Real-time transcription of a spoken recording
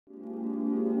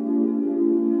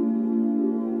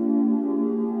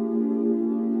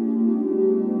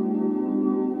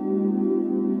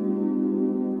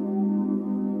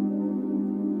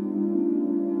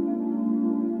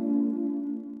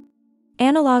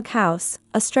Analog House,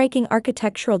 a striking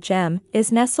architectural gem,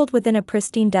 is nestled within a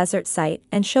pristine desert site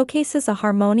and showcases a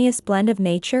harmonious blend of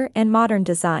nature and modern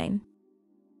design.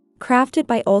 Crafted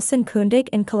by Olson Kundig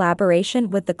in collaboration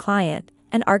with the client,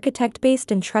 an architect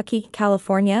based in Truckee,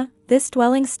 California, this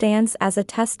dwelling stands as a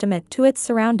testament to its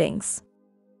surroundings.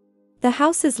 The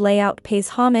house's layout pays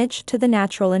homage to the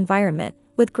natural environment,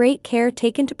 with great care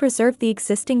taken to preserve the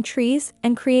existing trees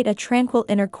and create a tranquil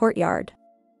inner courtyard.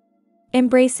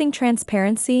 Embracing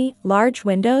transparency, large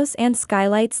windows and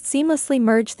skylights seamlessly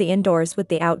merge the indoors with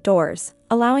the outdoors,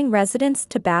 allowing residents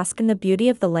to bask in the beauty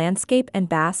of the landscape and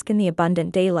bask in the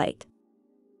abundant daylight.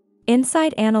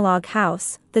 Inside Analog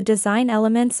House, the design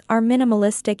elements are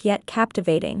minimalistic yet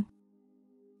captivating.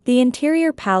 The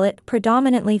interior palette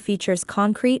predominantly features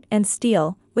concrete and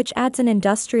steel, which adds an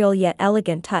industrial yet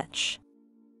elegant touch.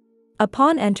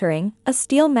 Upon entering, a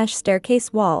steel mesh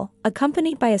staircase wall,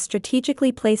 accompanied by a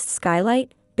strategically placed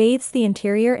skylight, bathes the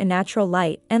interior in natural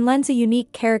light and lends a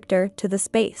unique character to the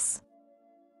space.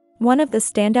 One of the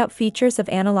standout features of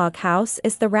Analog House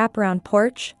is the wraparound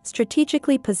porch,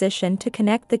 strategically positioned to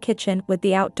connect the kitchen with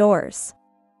the outdoors.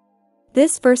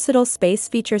 This versatile space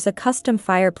features a custom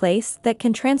fireplace that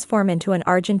can transform into an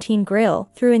Argentine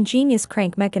grill through ingenious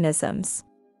crank mechanisms.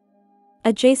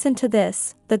 Adjacent to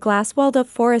this, the glass-walled-up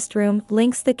forest room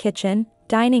links the kitchen,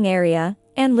 dining area,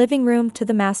 and living room to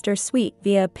the master suite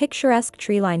via a picturesque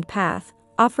tree-lined path,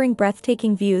 offering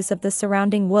breathtaking views of the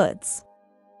surrounding woods.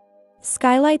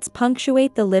 Skylights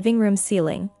punctuate the living room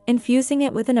ceiling, infusing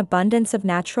it with an abundance of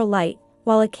natural light,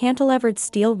 while a cantilevered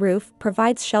steel roof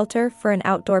provides shelter for an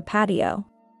outdoor patio.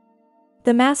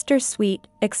 The master suite,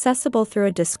 accessible through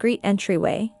a discreet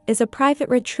entryway, is a private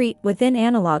retreat within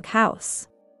Analog House.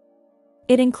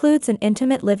 It includes an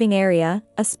intimate living area,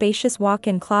 a spacious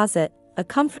walk-in closet, a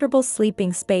comfortable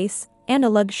sleeping space, and a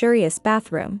luxurious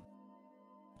bathroom.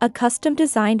 A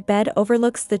custom-designed bed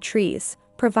overlooks the trees,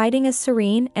 providing a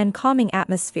serene and calming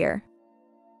atmosphere.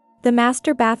 The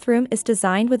master bathroom is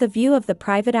designed with a view of the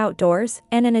private outdoors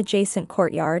and an adjacent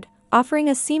courtyard, offering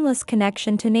a seamless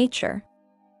connection to nature.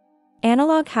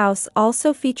 Analog House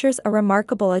also features a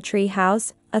remarkable tree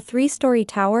house, a 3-story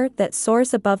tower that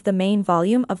soars above the main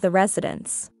volume of the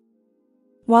residence.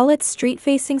 While its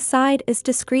street-facing side is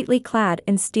discreetly clad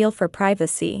in steel for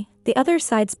privacy, the other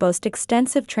sides boast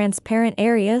extensive transparent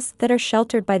areas that are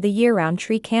sheltered by the year-round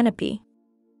tree canopy.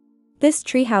 This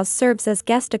treehouse serves as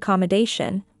guest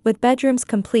accommodation, with bedrooms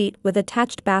complete with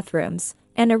attached bathrooms,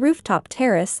 and a rooftop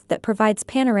terrace that provides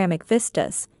panoramic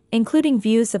vistas, including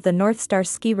views of the North Star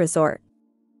Ski Resort.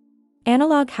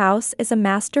 Analog House is a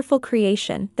masterful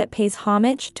creation that pays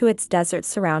homage to its desert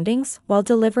surroundings while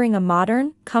delivering a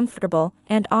modern, comfortable,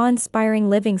 and awe-inspiring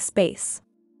living space.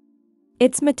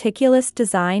 Its meticulous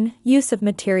design, use of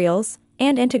materials,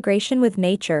 and integration with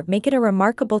nature make it a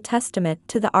remarkable testament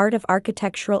to the art of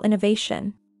architectural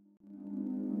innovation.